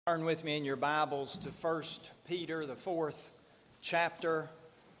Turn with me in your Bibles to 1 Peter, the 4th chapter,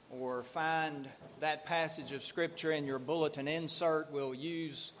 or find that passage of Scripture in your bulletin insert. We'll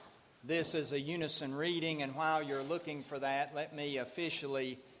use this as a unison reading, and while you're looking for that, let me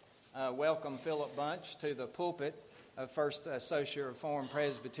officially welcome Philip Bunch to the pulpit of First Associate Reformed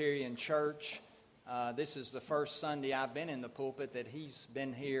Presbyterian Church. This is the first Sunday I've been in the pulpit that he's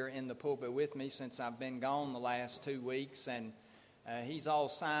been here in the pulpit with me since I've been gone the last 2 weeks, and he's all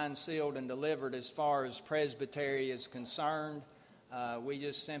signed, sealed, and delivered as far as presbytery is concerned. We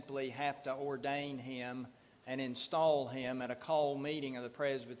just simply have to ordain him and install him at a call meeting of the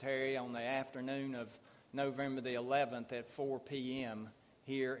presbytery on the afternoon of November the 11th at 4 p.m.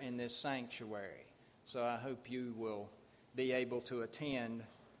 here in this sanctuary. So I hope you will be able to attend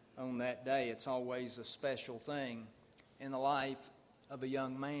on that day. It's always a special thing in the life of a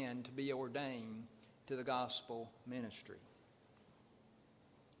young man to be ordained to the gospel ministry.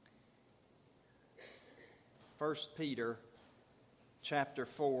 1 Peter chapter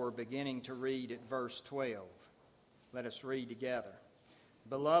 4, beginning to read at verse 12. Let us read together.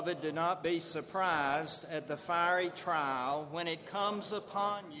 Beloved, do not be surprised at the fiery trial when it comes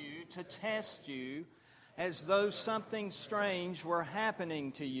upon you to test you as though something strange were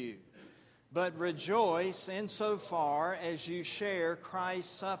happening to you. But rejoice insofar as you share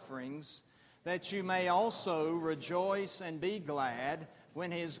Christ's sufferings, that you may also rejoice and be glad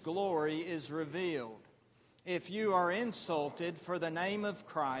when His glory is revealed. If you are insulted for the name of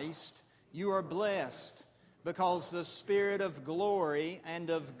Christ, you are blessed, because the Spirit of glory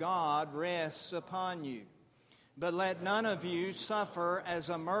and of God rests upon you. But let none of you suffer as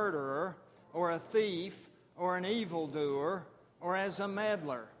a murderer, or a thief, or an evildoer, or as a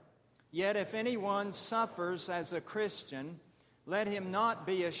meddler. Yet if anyone suffers as a Christian, let him not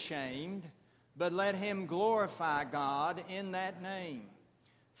be ashamed, but let him glorify God in that name.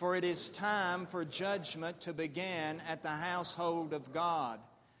 For it is time for judgment to begin at the household of God.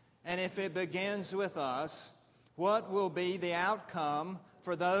 And if it begins with us, what will be the outcome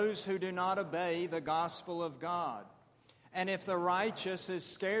for those who do not obey the gospel of God? And if the righteous is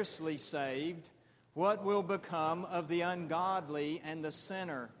scarcely saved, what will become of the ungodly and the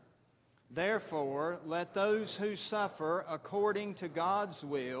sinner? Therefore, let those who suffer according to God's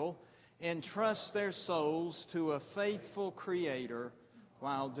will entrust their souls to a faithful Creator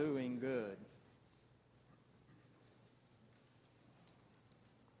while doing good.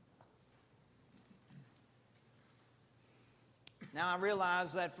 Now, I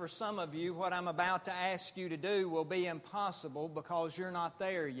realize that for some of you, what I'm about to ask you to do will be impossible because you're not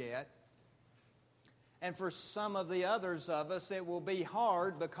there yet. And for some of the others of us, it will be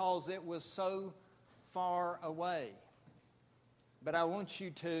hard because it was so far away. But I want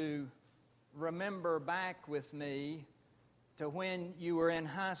you to remember back with me to when you were in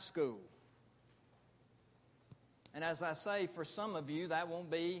high school. And as I say, for some of you, that won't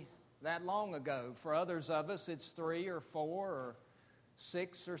be that long ago. For others of us, it's 3 or 4 or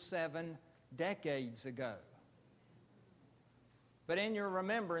 6 or 7 decades ago. But in your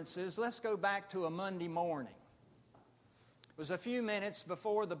remembrances, let's go back to a Monday morning. It was a few minutes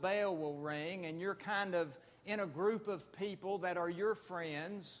before the bell will ring, and you're kind of in a group of people that are your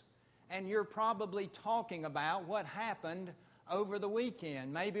friends, and you're probably talking about what happened over the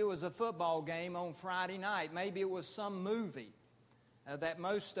weekend. Maybe it was a football game on Friday night. Maybe it was some movie that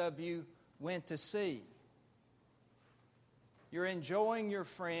most of you went to see. You're enjoying your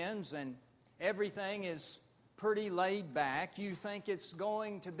friends, and everything is pretty laid back. You think it's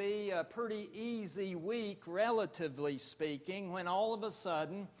going to be a pretty easy week, relatively speaking, when all of a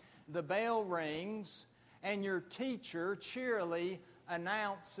sudden the bell rings and your teacher cheerily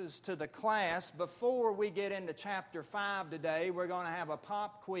announces to the class, before we get into chapter 5 today, we're going to have a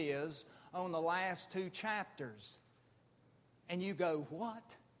pop quiz on the last 2 chapters. And you go,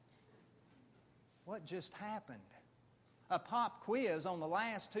 what? What just happened? A pop quiz on the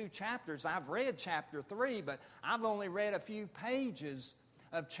last 2 chapters. I've read chapter 3, but I've only read a few pages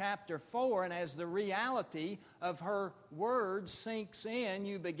of chapter 4, and as the reality of her words sinks in,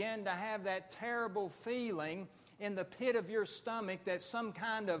 you begin to have that terrible feeling in the pit of your stomach that some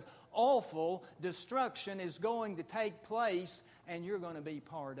kind of awful destruction is going to take place, and you're going to be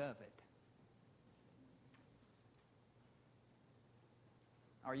part of it.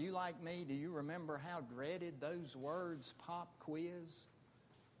 Are you like me? Do you remember how dreaded those words, pop quiz,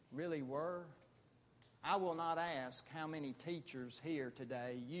 really were? I will not ask how many teachers here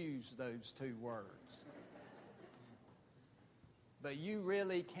today use those 2 words. But you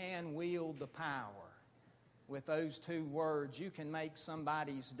really can wield the power with those 2 words. You can make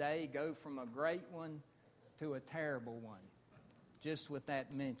somebody's day go from a great one to a terrible one. just with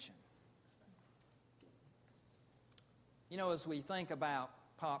that mention. You know, as we think about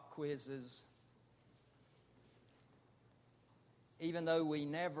pop quizzes, even though we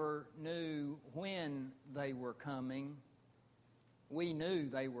never knew when they were coming, we knew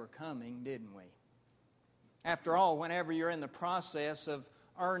they were coming, didn't we? After all, whenever you're in the process of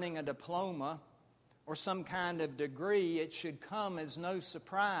earning a diploma or some kind of degree, it should come as no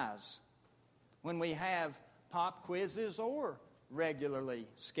surprise when we have pop quizzes or regularly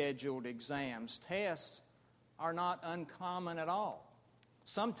scheduled exams. Tests are not uncommon at all.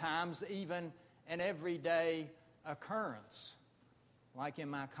 Sometimes even an everyday occurrence, like in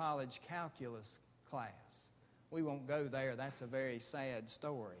my college calculus class. We won't go there. That's a very sad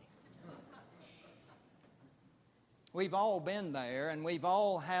story. We've all been there, and we've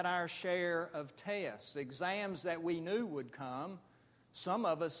all had our share of tests, exams that we knew would come, some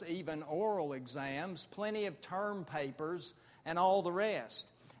of us even oral exams, plenty of term papers, and all the rest.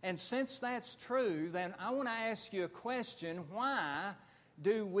 And since that's true, then I want to ask you a question. Why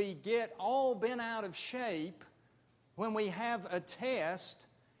do we get all bent out of shape when we have a test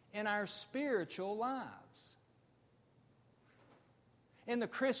in our spiritual lives? In the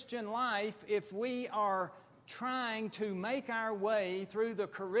Christian life, if we are trying to make our way through the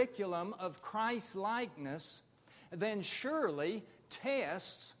curriculum of Christ-likeness, then surely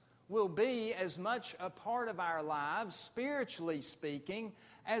tests will be as much a part of our lives, spiritually speaking,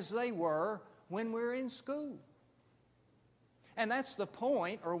 as they were when we're in school. And that's the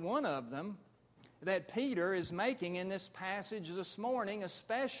point, or one of them, that Peter is making in this passage this morning,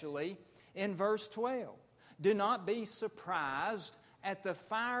 especially in verse 12. Do not be surprised at the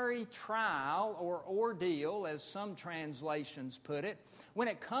fiery trial or ordeal, as some translations put it, when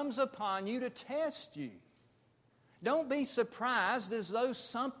it comes upon you to test you. Don't be surprised as though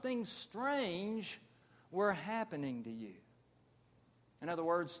something strange were happening to you. In other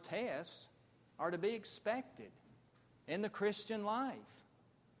words, tests are to be expected in the Christian life.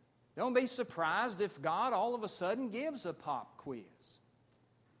 Don't be surprised if God all of a sudden gives a pop quiz.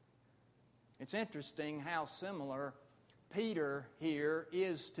 It's interesting how similar Peter here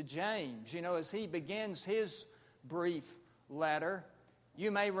is to James. You know, as he begins his brief letter,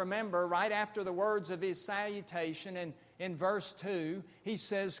 you may remember right after the words of his salutation in verse 2, he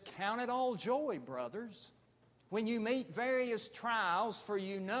says, "Count it all joy, brothers, when you meet various trials, for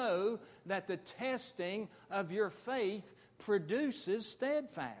you know that the testing of your faith produces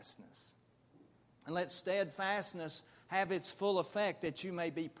steadfastness. And let steadfastness have its full effect, that you may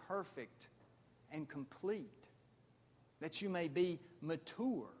be perfect and complete, that you may be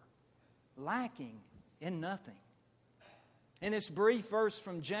mature, lacking in nothing." In this brief verse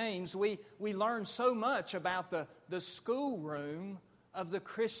from James, we learn so much about the schoolroom of the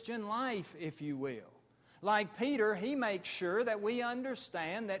Christian life, if you will. Like Peter, he makes sure that we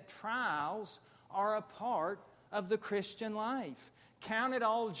understand that trials are a part of the Christian life. Count it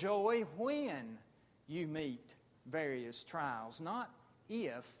all joy when you meet various trials, not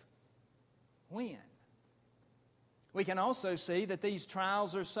if, when. We can also see that these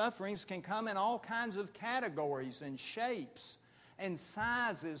trials or sufferings can come in all kinds of categories and shapes and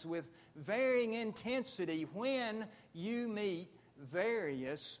sizes with varying intensity when you meet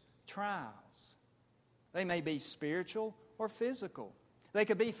various trials. They may be spiritual or physical. They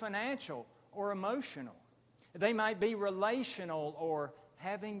could be financial or emotional. They might be relational or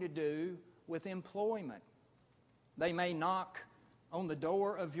having to do with employment. They may knock on the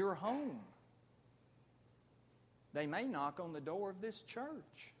door of your home. They may knock on the door of this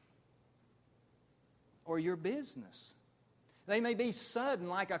church or your business. They may be sudden,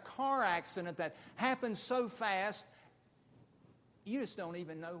 like a car accident that happens so fast, you just don't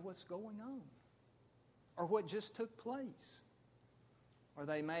even know what's going on or what just took place. Or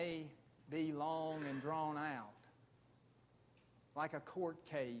they may be long and drawn out, like a court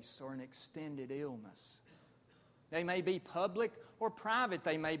case or an extended illness. They may be public or private.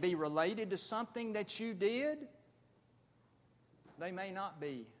 They may be related to something that you did. They may not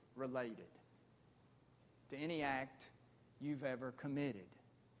be related to any act you've ever committed.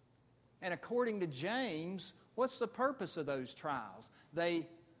 And according to James, what's the purpose of those trials? They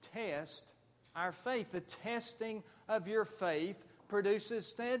test our faith. The testing of your faith produces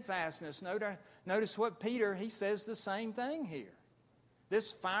steadfastness. Notice what Peter, he says the same thing here.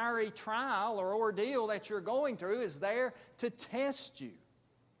 This fiery trial or ordeal that you're going through is there to test you.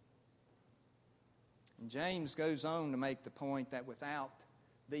 And James goes on to make the point that without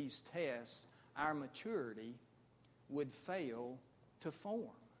these tests, our maturity would fail to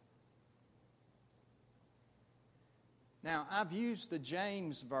form. Now, I've used the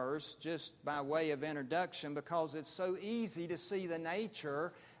James verse just by way of introduction because it's so easy to see the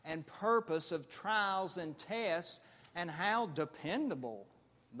nature and purpose of trials and tests and how dependable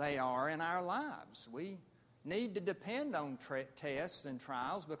they are in our lives. We need to depend on tests and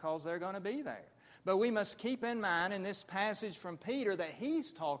trials because they're going to be there. But we must keep in mind in this passage from Peter that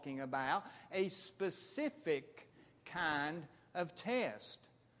he's talking about a specific kind of test.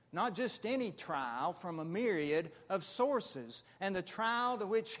 Not just any trial from a myriad of sources. And the trial to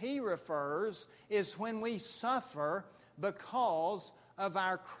which he refers is when we suffer because of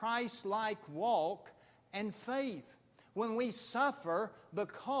our Christ-like walk and faith. When we suffer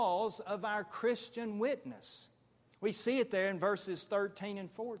because of our Christian witness. We see it there in verses 13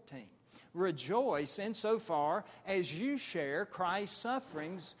 and 14. Rejoice insofar as you share Christ's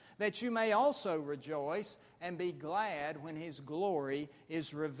sufferings, that you may also rejoice and be glad when His glory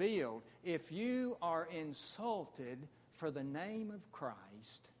is revealed. If you are insulted for the name of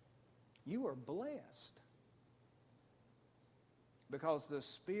Christ, you are blessed, because the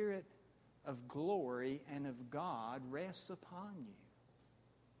Spirit of glory and of God rests upon you.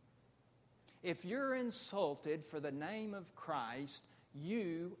 If you're insulted for the name of Christ,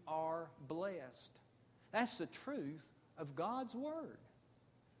 you are blessed. That's the truth of God's Word.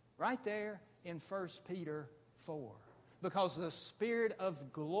 Right there in 1 Peter 4. Because the Spirit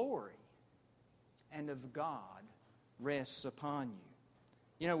of glory and of God rests upon you.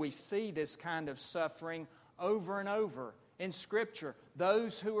 You know, we see this kind of suffering over and over in Scripture.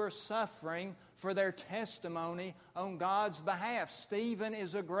 Those who are suffering for their testimony on God's behalf. Stephen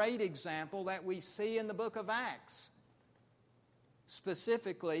is a great example that we see in the book of Acts.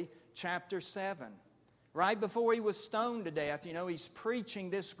 Specifically, chapter 7. Right before he was stoned to death, you know, he's preaching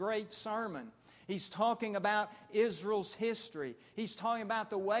this great sermon. He's talking about Israel's history. He's talking about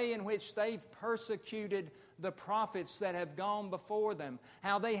the way in which they've persecuted the prophets that have gone before them.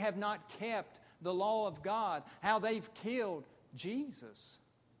 How they have not kept the law of God. How they've killed Jesus,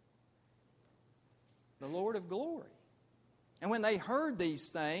 the Lord of glory. And when they heard these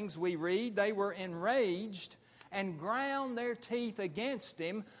things, we read, they were enraged and ground their teeth against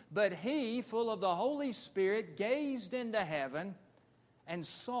him. But he, full of the Holy Spirit, gazed into heaven and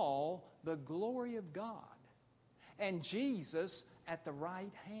saw the glory of God and Jesus at the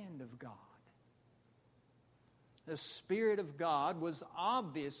right hand of God. The Spirit of God was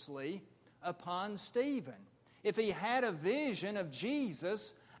obviously upon Stephen. If he had a vision of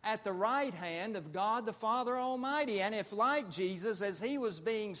Jesus at the right hand of God the Father Almighty, and if, like Jesus, as he was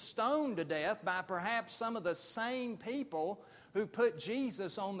being stoned to death by perhaps some of the same people who put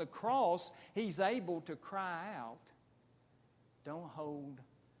Jesus on the cross, he's able to cry out, "Don't hold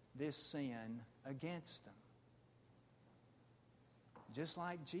this sin against them." Just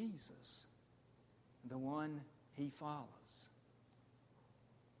like Jesus, the one he follows.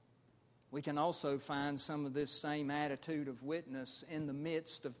 We can also find some of this same attitude of witness in the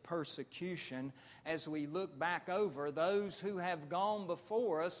midst of persecution as we look back over those who have gone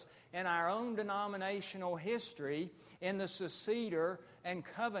before us in our own denominational history in the Seceder and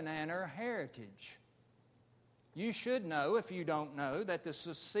Covenanter heritage. You should know, if you don't know, that the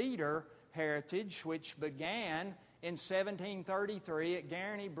Seceder heritage, which began in 1733 at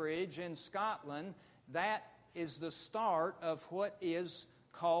Garney Bridge in Scotland, that is the start of what is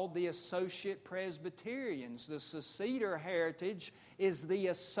called the Associate Presbyterians. The Seceder heritage is the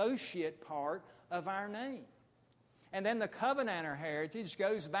associate part of our name. And then the Covenanter heritage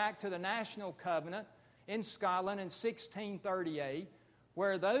goes back to the National Covenant in Scotland in 1638,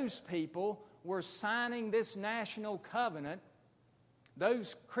 where those people were signing this national covenant,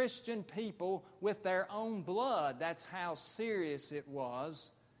 those Christian people, with their own blood. That's how serious it was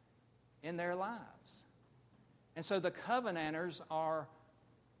in their lives. And so the Covenanters are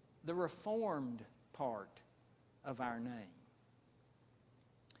the Reformed part of our name.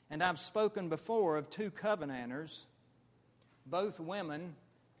 And I've spoken before of two Covenanters, both women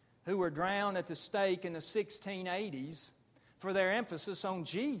who were drowned at the stake in the 1680s for their emphasis on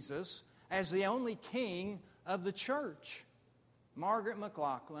Jesus as the only king of the church. Margaret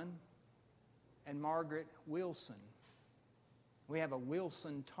McLaughlin and Margaret Wilson. We have a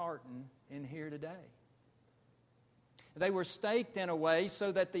Wilson Tartan in here today. They were staked in a way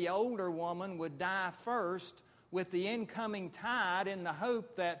so that the older woman would die first with the incoming tide, in the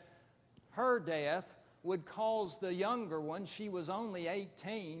hope that her death would cause the younger one, she was only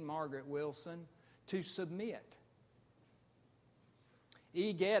 18, Margaret Wilson, to submit.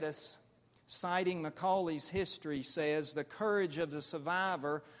 E. Geddes, citing Macaulay's history, says, "The courage of the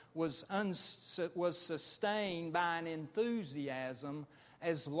survivor was sustained by an enthusiasm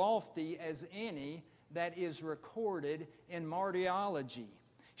as lofty as any that is recorded in martyrology.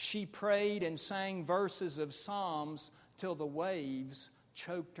 She prayed and sang verses of Psalms till the waves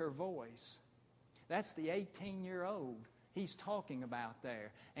choked her voice. That's the 18-year-old he's talking about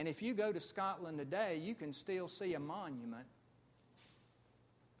there. And if you go to Scotland today, you can still see a monument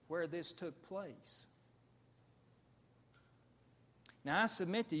where this took place. Now, I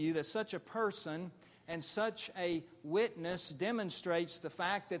submit to you that such a person and such a witness demonstrates the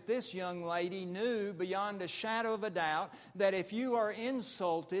fact that this young lady knew beyond a shadow of a doubt that if you are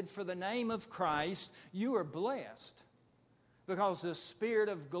insulted for the name of Christ, you are blessed, because the Spirit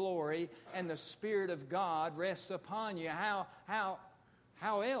of glory and the Spirit of God rests upon you. How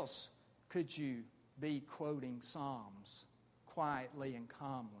else could you be quoting Psalms quietly and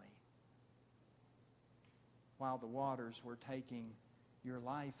calmly while the waters were taking your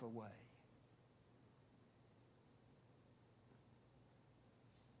life away?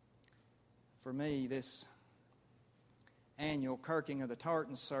 For me, this annual Kirking of the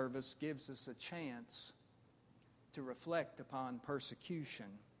Tartan service gives us a chance to reflect upon persecution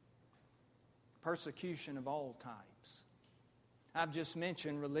of all types. I've just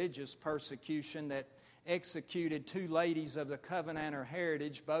mentioned religious persecution that executed two ladies of the Covenanter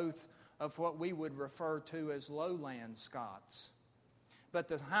heritage, both of what we would refer to as lowland Scots. But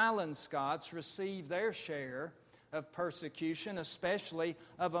the Highland Scots received their share of persecution, especially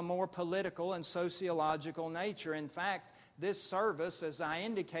of a more political and sociological nature. In fact, this service, as I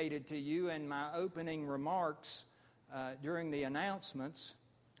indicated to you in my opening remarks during the announcements,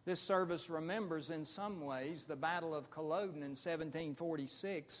 this service remembers in some ways the Battle of Culloden in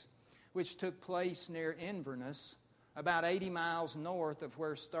 1746, which took place near Inverness, about 80 miles north of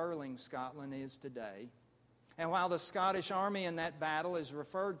where Stirling, Scotland is today. And while the Scottish army in that battle is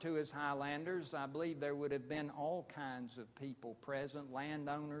referred to as Highlanders, I believe there would have been all kinds of people present,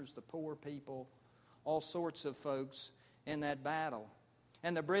 landowners, the poor people, all sorts of folks in that battle.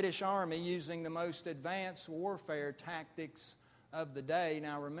 And the British Army, using the most advanced warfare tactics of the day,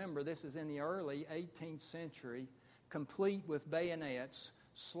 now remember this is in the early 18th century, complete with bayonets,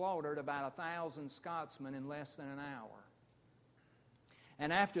 slaughtered about 1,000 Scotsmen in less than an hour.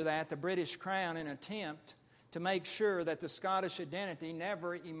 And after that, the British Crown, in an attempt to make sure that the Scottish identity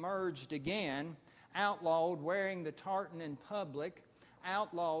never emerged again, outlawed wearing the tartan in public,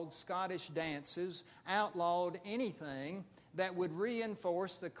 outlawed Scottish dances, outlawed anything that would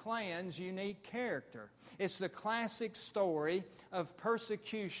reinforce the clan's unique character. It's the classic story of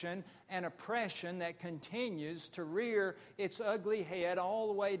persecution and oppression that continues to rear its ugly head all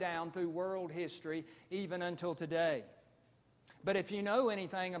the way down through world history, even until today. But if you know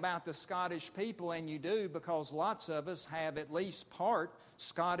anything about the Scottish people, and you do because lots of us have at least part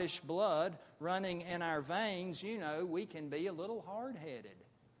Scottish blood running in our veins, you know we can be a little hard-headed.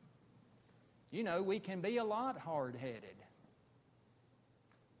 You know we can be a lot hard-headed.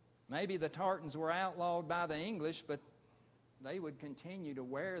 Maybe the tartans were outlawed by the English, but they would continue to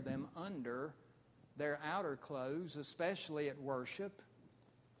wear them under their outer clothes, especially at worship,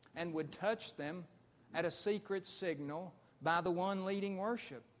 and would touch them at a secret signal by the one leading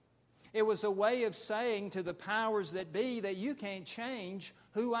worship. It was a way of saying to the powers that be that you can't change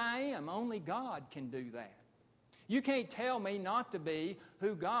who I am. Only God can do that. You can't tell me not to be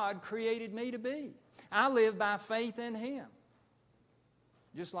who God created me to be. I live by faith in Him.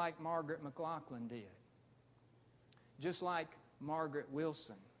 Just like Margaret McLaughlin did. Just like Margaret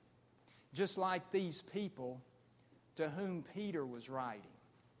Wilson. Just like these people to whom Peter was writing.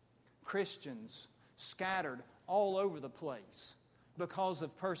 Christians scattered all over the place because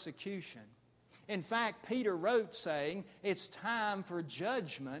of persecution. In fact, Peter wrote saying it's time for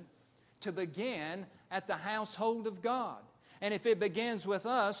judgment to begin at the household of God. And if it begins with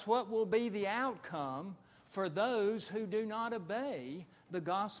us, what will be the outcome for those who do not obey the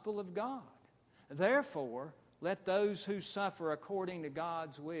gospel of God? Therefore, let those who suffer according to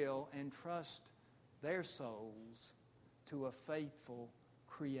God's will entrust their souls to a faithful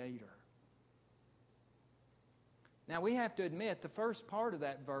Creator. Now, we have to admit the first part of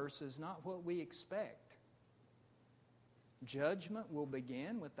that verse is not what we expect. Judgment will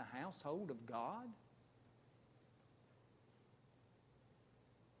begin with the household of God?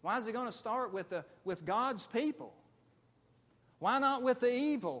 Why is it going to start with God's people? Why not with the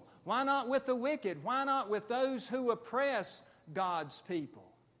evil? Why not with the wicked? Why not with those who oppress God's people?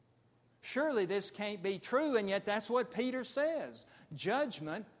 Surely this can't be true, and yet that's what Peter says.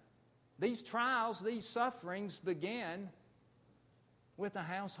 Judgment, these trials, these sufferings begin with the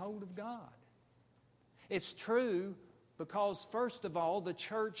household of God. It's true because, first of all, the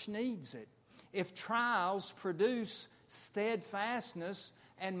church needs it. If trials produce steadfastness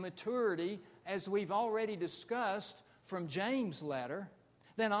and maturity as we've already discussed from James' letter,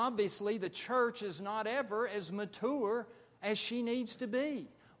 then obviously the church is not ever as mature as she needs to be.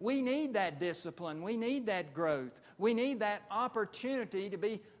 We need that discipline. We need that growth. We need that opportunity to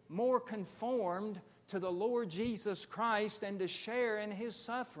be more conformed to the Lord Jesus Christ and to share in His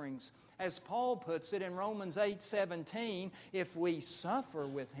sufferings. As Paul puts it in Romans 8:17, if we suffer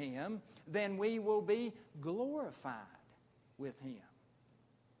with Him, then we will be glorified with Him.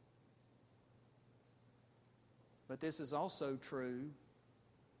 But this is also true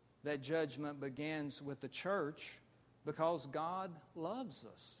that judgment begins with the church because God loves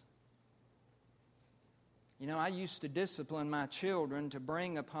us. You know, I used to discipline my children to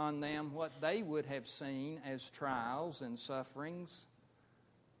bring upon them what they would have seen as trials and sufferings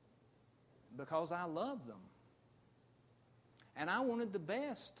because I loved them. And I wanted the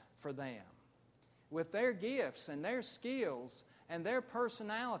best for them. With their gifts and their skills and their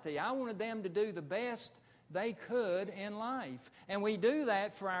personality, I wanted them to do the best they could in life. And we do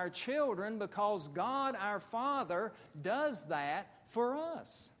that for our children because God, our Father, does that for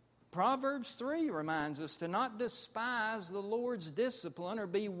us. Proverbs 3 reminds us to not despise the Lord's discipline or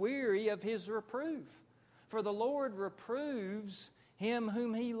be weary of His reproof. For the Lord reproves him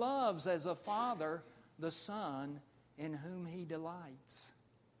whom He loves, as a father the Son in whom He delights.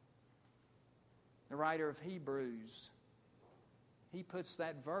 The writer of Hebrews, he puts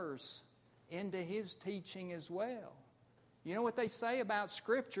that verse into his teaching as well. You know what they say about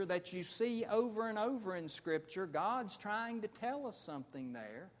Scripture that you see over and over in Scripture? God's trying to tell us something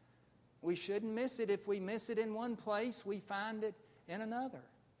there. We shouldn't miss it. If we miss it in one place, we find it in another.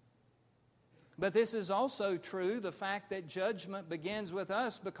 But this is also true, the fact that judgment begins with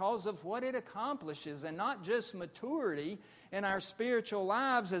us because of what it accomplishes, and not just maturity in our spiritual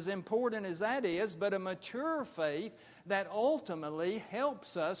lives, as important as that is, but a mature faith that ultimately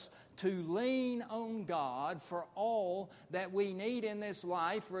helps us to lean on God for all that we need in this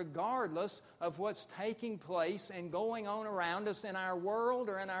life, regardless of what's taking place and going on around us in our world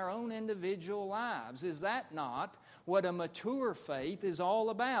or in our own individual lives. Is that not what a mature faith is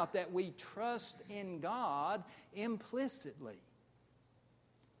all about? That we trust in God implicitly.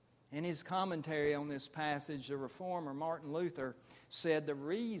 In his commentary on this passage, the reformer Martin Luther said the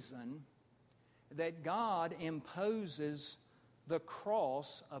reason that God imposes the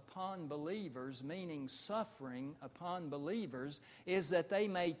cross upon believers, meaning suffering upon believers, is that they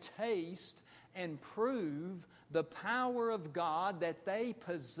may taste and prove the power of God that they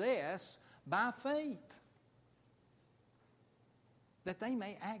possess by faith. That they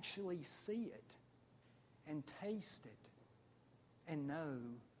may actually see it and taste it and know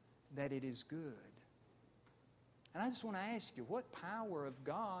that it is good. And I just want to ask you, what power of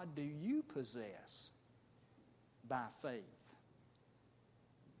God do you possess by faith?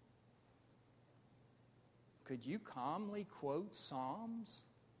 Could you calmly quote Psalms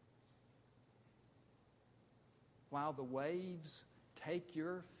while the waves take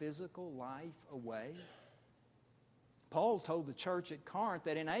your physical life away? Paul told the church at Corinth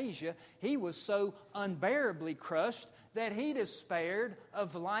that in Asia he was so unbearably crushed that he despaired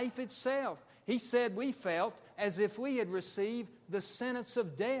of life itself. He said we felt as if we had received the sentence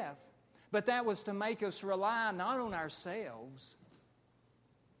of death. But that was to make us rely not on ourselves,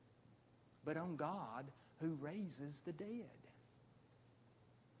 but on God who raises the dead.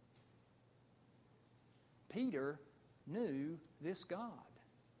 Peter knew this God.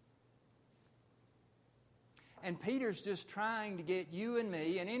 And Peter's just trying to get you and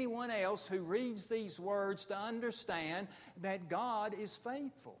me and anyone else who reads these words to understand that God is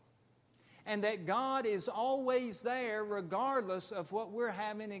faithful. And that God is always there regardless of what we're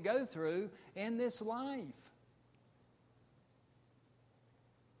having to go through in this life.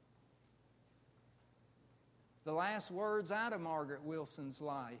 The last words out of Margaret Wilson's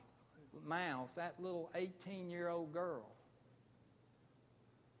mouth, that little 18-year-old girl,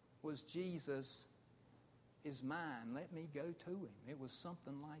 was, "Jesus is mine. Let me go to Him." It was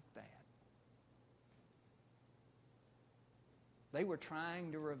something like that. They were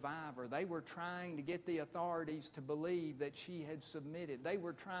trying to revive her. They were trying to get the authorities to believe that she had submitted. They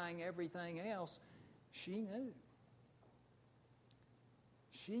were trying everything else. She knew.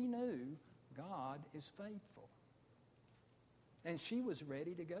 She knew God is faithful. And she was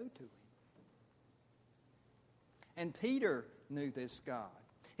ready to go to Him. And Peter knew this God.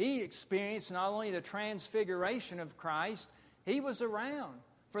 He experienced not only the transfiguration of Christ, he was around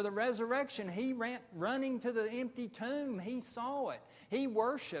for the resurrection. He ran running to the empty tomb. He saw it. He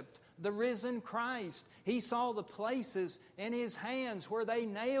worshiped the risen Christ. He saw the places in His hands where they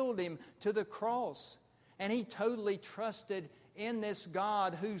nailed Him to the cross. And he totally trusted in this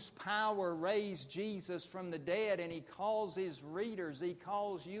God whose power raised Jesus from the dead, and He calls His readers, He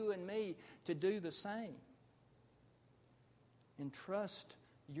calls you and me to do the same. Entrust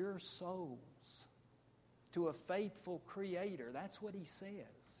your souls to a faithful Creator. That's what He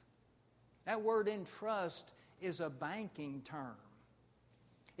says. That word entrust is a banking term.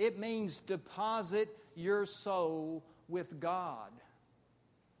 It means deposit your soul with God.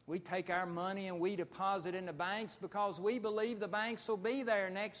 We take our money and we deposit in the banks because we believe the banks will be there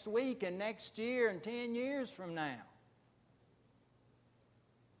next week and next year and 10 years from now.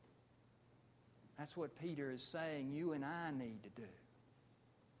 That's what Peter is saying you and I need to do.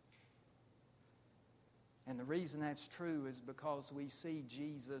 And the reason that's true is because we see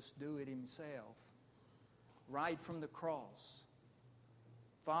Jesus do it Himself. Right from the cross.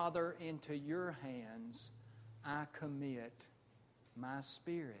 Father, into your hands I commit my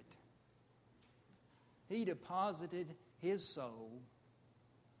spirit. He deposited His soul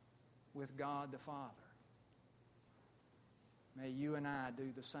with God the Father. May you and I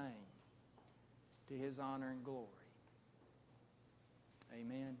do the same to His honor and glory.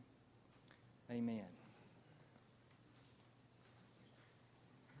 Amen. Amen.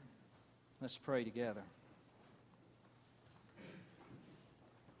 Let's pray together.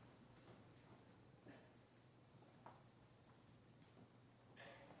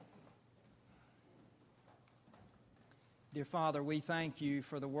 Dear Father, we thank You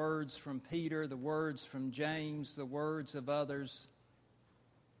for the words from Peter, the words from James, the words of others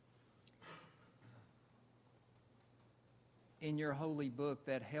in Your holy book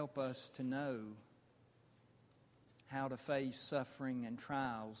that help us to know how to face suffering and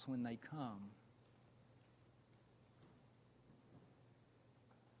trials when they come.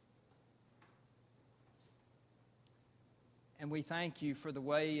 And we thank You for the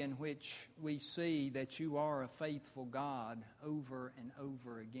way in which we see that You are a faithful God over and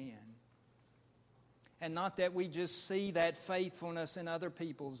over again. And not that we just see that faithfulness in other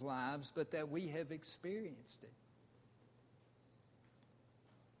people's lives, but that we have experienced it.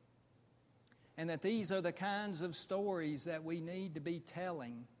 And that these are the kinds of stories that we need to be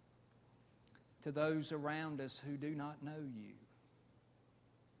telling to those around us who do not know You.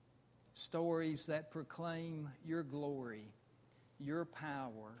 Stories that proclaim Your glory, Your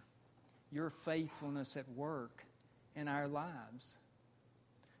power, Your faithfulness at work in our lives.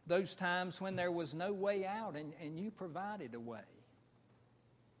 Those times when there was no way out and You provided a way.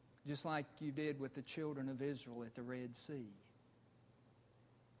 Just like You did with the children of Israel at the Red Sea.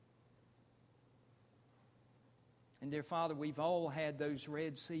 And dear Father, we've all had those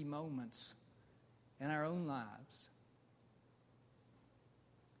Red Sea moments in our own lives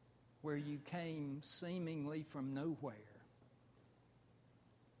where You came seemingly from nowhere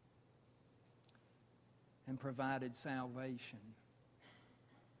and provided salvation.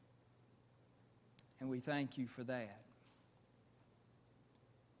 And we thank You for that.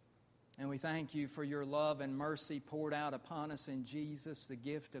 And we thank You for Your love and mercy poured out upon us in Jesus, the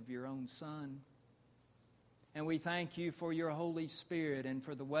gift of Your own Son. And we thank You for Your Holy Spirit and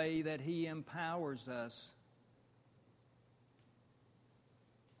for the way that He empowers us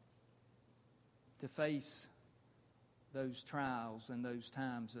to face those trials and those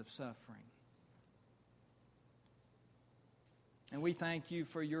times of suffering. And we thank You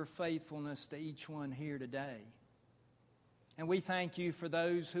for Your faithfulness to each one here today. And we thank You for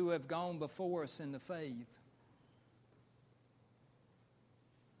those who have gone before us in the faith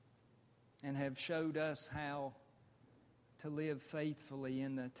and have showed us how to live faithfully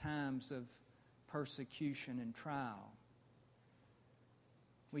in the times of persecution and trial.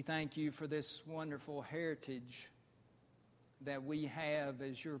 We thank You for this wonderful heritage that we have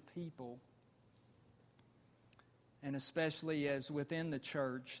as Your people, and especially as within the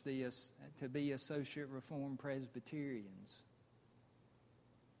church to be Associate Reformed Presbyterians.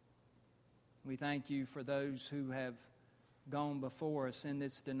 We thank You for those who have gone before us in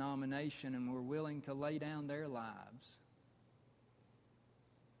this denomination and were willing to lay down their lives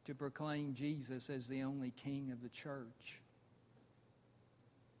to proclaim Jesus as the only King of the church,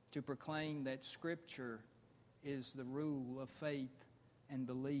 to proclaim that Scripture is the rule of faith and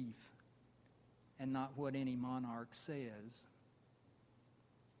belief and not what any monarch says.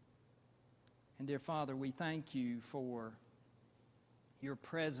 And dear Father, we thank You for Your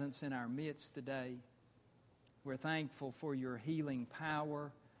presence in our midst today. We're thankful for Your healing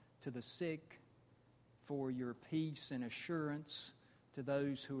power to the sick, for Your peace and assurance to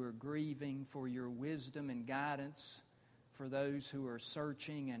those who are grieving, for Your wisdom and guidance for those who are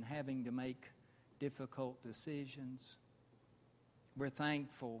searching and having to make difficult decisions. We're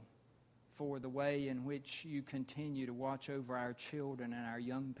thankful for the way in which you continue to watch over our children and our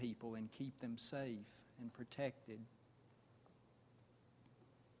young people and keep them safe and protected.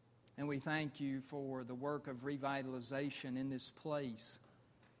 And we thank you for the work of revitalization in this place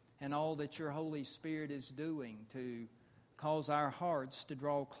and all that your Holy Spirit is doing to cause our hearts to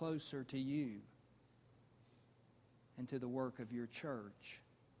draw closer to you and to the work of your church.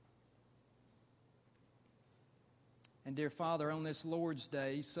 And dear Father, on this Lord's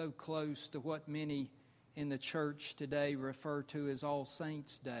Day, so close to what many in the church today refer to as All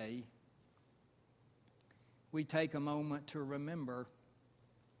Saints' Day, we take a moment to remember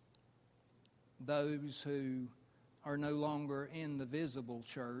those who are no longer in the visible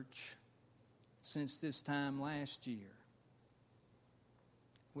church since this time last year.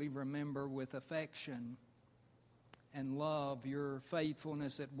 We remember with affection and love your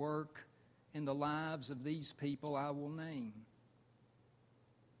faithfulness at work in the lives of these people I will name.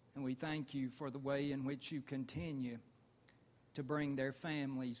 And we thank you for the way in which you continue to bring their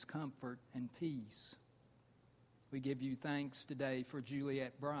families comfort and peace. We give you thanks today for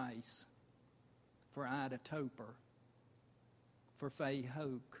Juliet Bryce, for Ida Toper, for Faye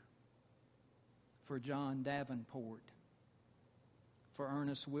Hoke, for John Davenport, for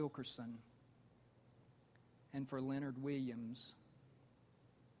Ernest Wilkerson, and for Leonard Williams.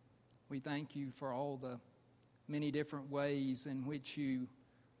 We thank you for all the many different ways in which you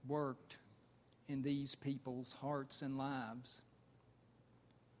worked in these people's hearts and lives,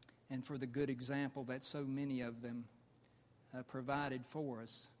 and for the good example that so many of them provided for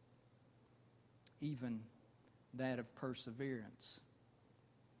us, even that of perseverance.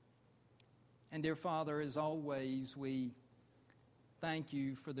 And dear Father, as always, we thank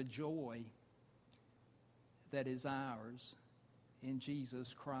you for the joy that is ours in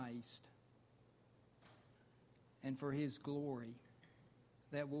Jesus Christ, and for His glory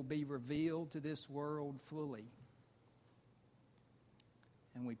that will be revealed to this world fully.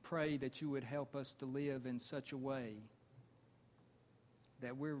 And we pray that you would help us to live in such a way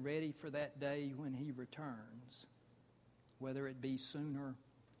that we're ready for that day when He returns, whether it be sooner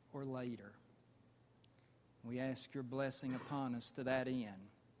or later. We ask your blessing upon us to that end,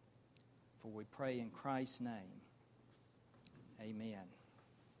 for we pray in Christ's name. Amen.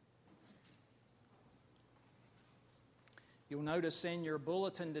 You'll notice in your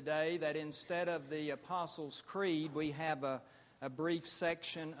bulletin today that instead of the Apostles' Creed, we have a brief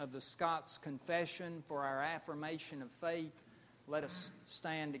section of the Scots Confession for our affirmation of faith. Let us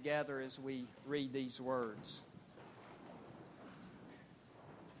stand together as we read these words.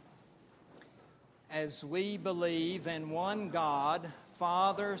 As we believe in one God,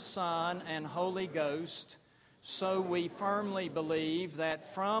 Father, Son, and Holy Ghost, so we firmly believe that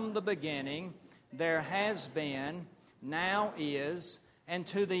from the beginning there has been, now is, and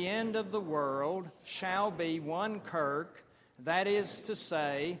to the end of the world shall be one kirk, that is to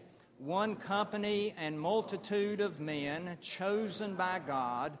say, one company and multitude of men chosen by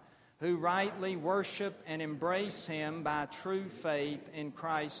God, who rightly worship and embrace Him by true faith in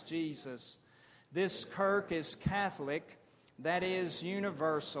Christ Jesus. This kirk is Catholic, that is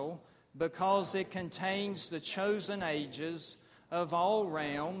universal, because it contains the chosen ages of all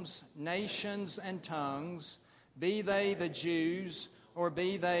realms, nations, and tongues, be they the Jews or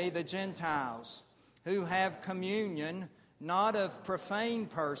be they the Gentiles, who have communion not of profane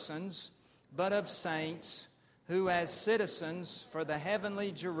persons, but of saints, who as citizens for the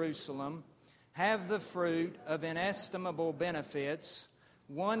heavenly Jerusalem have the fruit of inestimable benefits,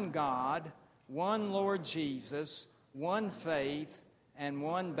 one God, one Lord Jesus, one faith, and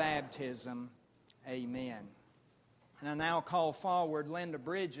one baptism. Amen. And I now call forward Linda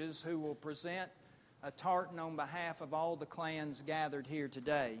Bridges, who will present a tartan on behalf of all the clans gathered here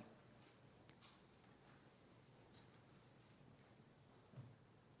today.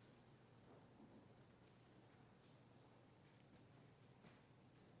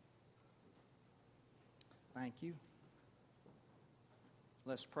 Thank you.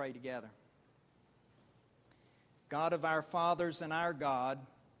 Let's pray together. God of our fathers and our God,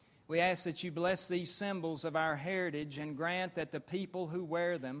 we ask that you bless these symbols of our heritage and grant that the people who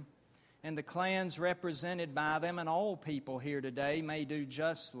wear them and the clans represented by them and all people here today may do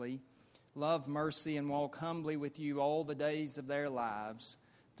justly, love mercy, and walk humbly with you all the days of their lives.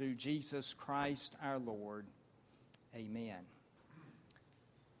 Through Jesus Christ our Lord. Amen.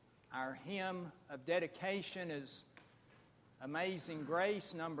 Our hymn of dedication is Amazing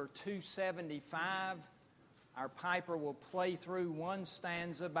Grace, number 275. Our piper will play through one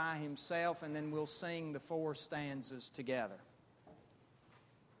stanza by himself, and then we'll sing the four stanzas together.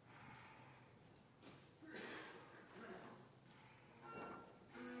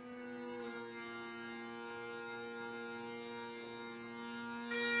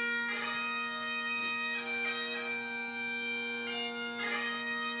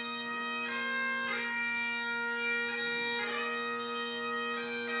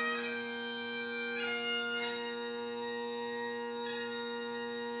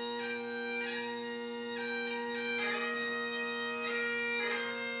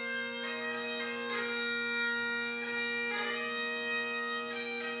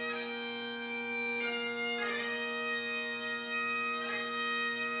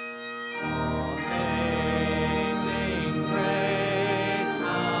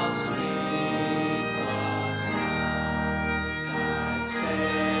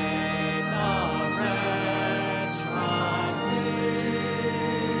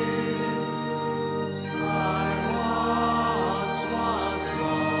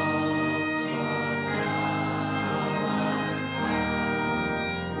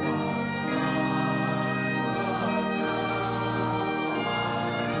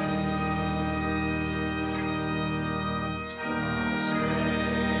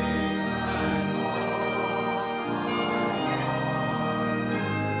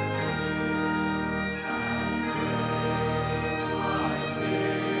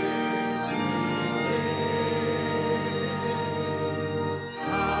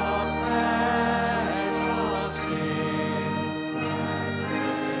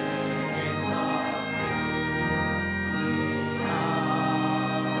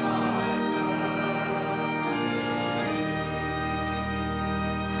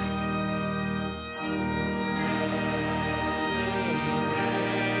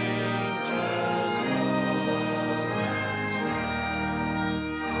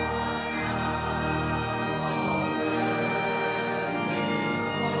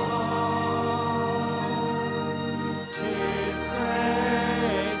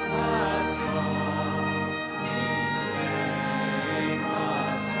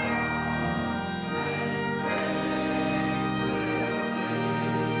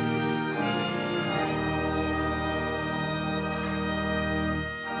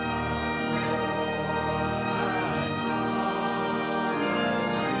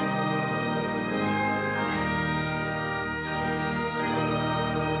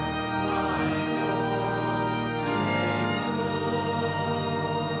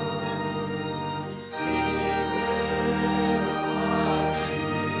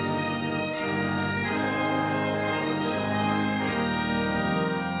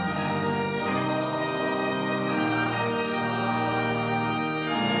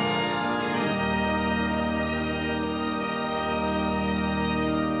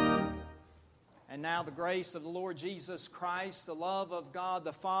 And now the grace of the Lord Jesus Christ, the love of God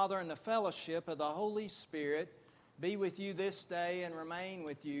the Father, and the fellowship of the Holy Spirit be with you this day and remain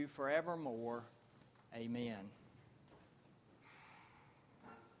with you forevermore. Amen.